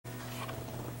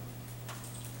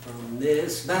From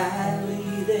this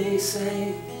valley they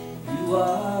say you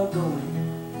are going.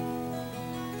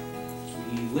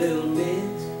 We will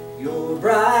miss your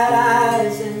bright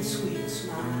eyes and sweet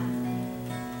smile,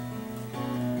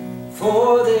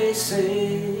 for they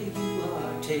say you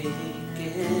are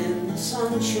taking the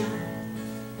sunshine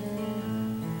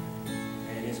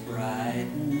that has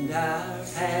brightened our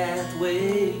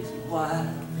pathways a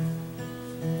while.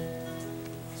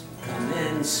 So come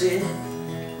and sit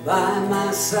by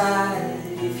my side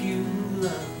if you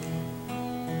love.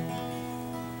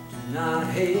 Do not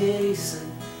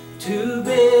hasten to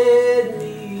bid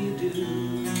me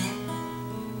adieu,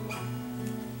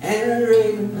 and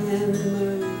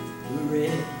remember the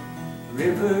Red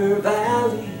River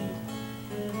Valley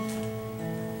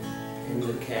and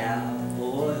the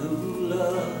cowboy who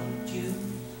loved you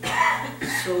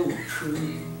so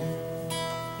true.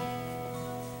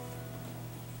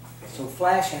 So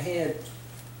flash ahead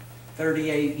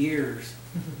 38 years,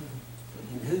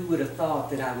 and who would have thought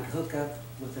that I would hook up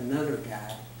with another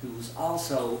guy who was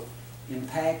also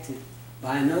impacted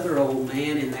by another old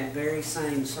man in that very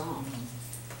same song.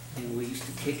 And we used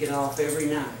to kick it off every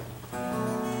night.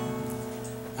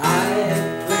 I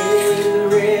had played the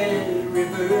Red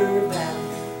River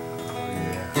Valley.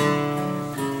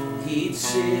 He'd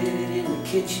sit in the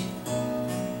kitchen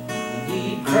and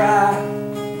he'd cry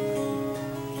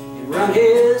and run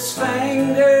his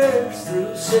fingers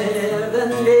through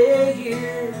 70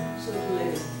 years of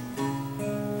living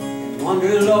and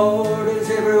wonder, Lord, is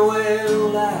every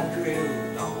well I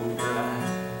drilled on dry?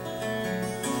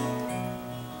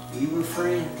 We were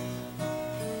friends,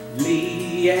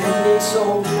 me and this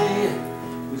old man.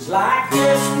 It was like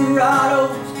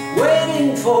desperatos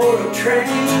waiting for a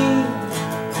train.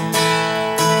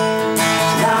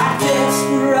 Like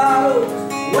desperados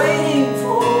waiting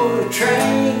for a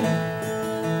train.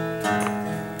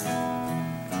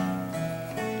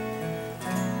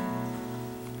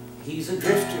 He's a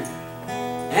drifter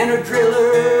and a driller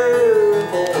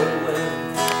of oil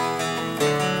wells,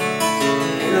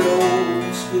 and an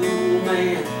old school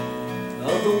man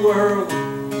of the world.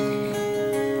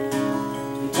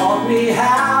 He taught me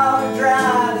how to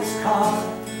drive his car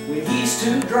when he's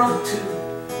too drunk to.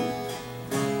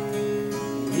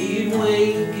 And he'd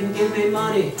wink and give me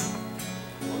money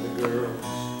for the girls.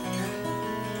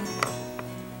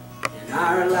 And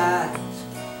our lives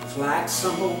was like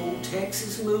some old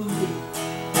Texas movie,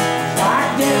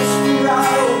 like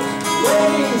desperados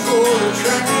waiting for a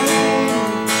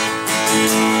train.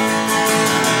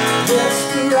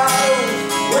 Desperados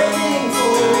waiting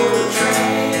for a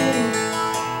train.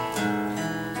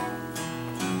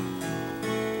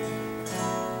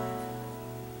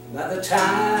 By the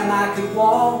time I could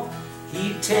walk,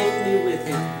 he'd take me with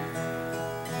him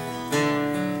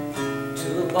to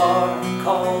a bar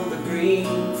called the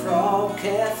Green Frog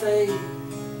Cafe.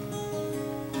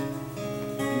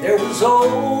 And there was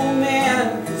old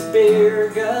men with beer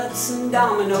guts and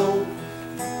dominoes,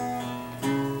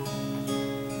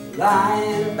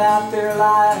 lying about their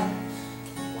lives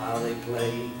while they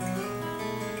played.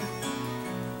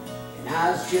 And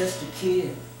I was just a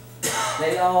kid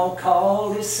they all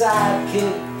called his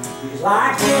sidekick. He was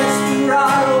like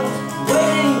desperados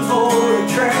waiting for a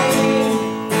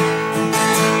train.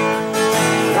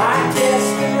 Like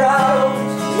desperados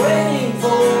waiting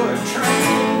for a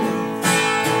train.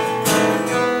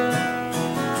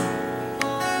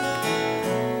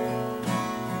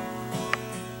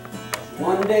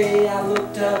 One day I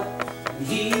looked up and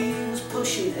he was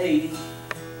pushing 80.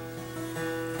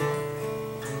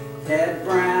 Had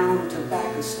brown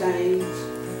tobacco stains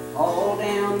all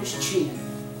down his chin.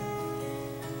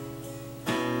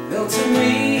 Well, to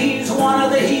me, he's one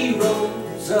of the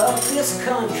heroes of this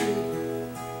country.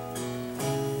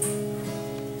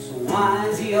 So why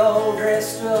is he all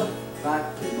dressed up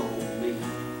like the old me?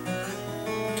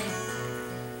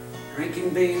 Drinking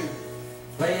beer,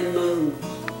 playing moon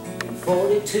in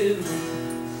 42,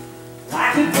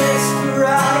 like a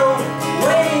desperado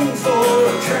waiting for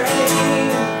a train.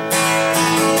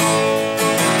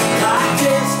 Like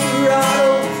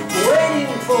desperados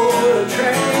waiting for a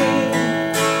train.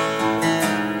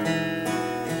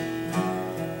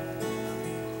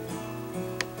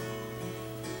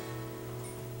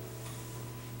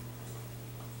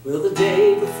 Well, the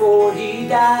day before he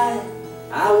died,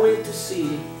 I went to see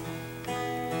him.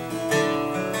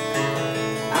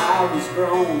 I was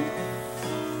grown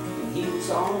and he was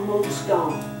almost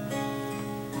gone.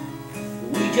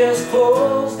 We just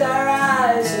closed our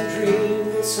eyes and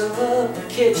dreamed us of the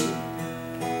kitchen,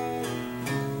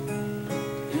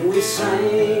 and we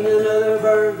sang another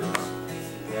verse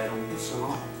of that old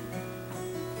song.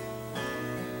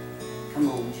 Come Come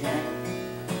on, Jack.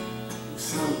 The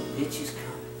son of a bitch is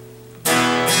coming.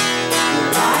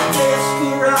 Like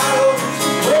desperatos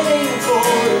waiting for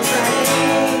a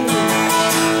train.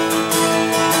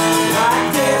 Like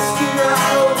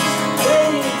desperatos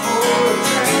waiting for a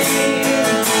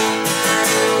train.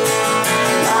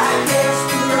 Like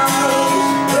desperatos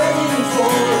waiting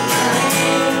for a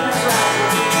train.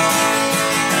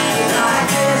 Like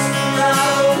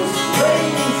desperatos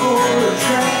waiting for a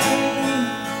train.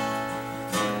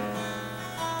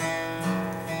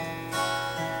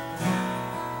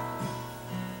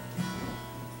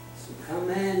 Come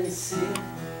and sit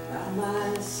by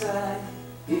my side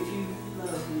if you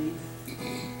love me,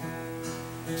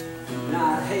 and I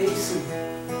hasten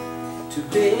to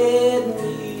bid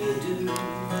me adieu.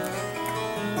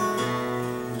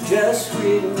 Just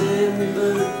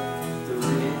remember the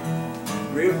Red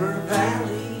River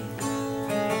Valley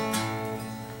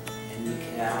and the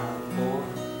cowboy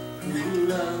who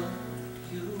loved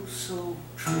you so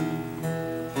true.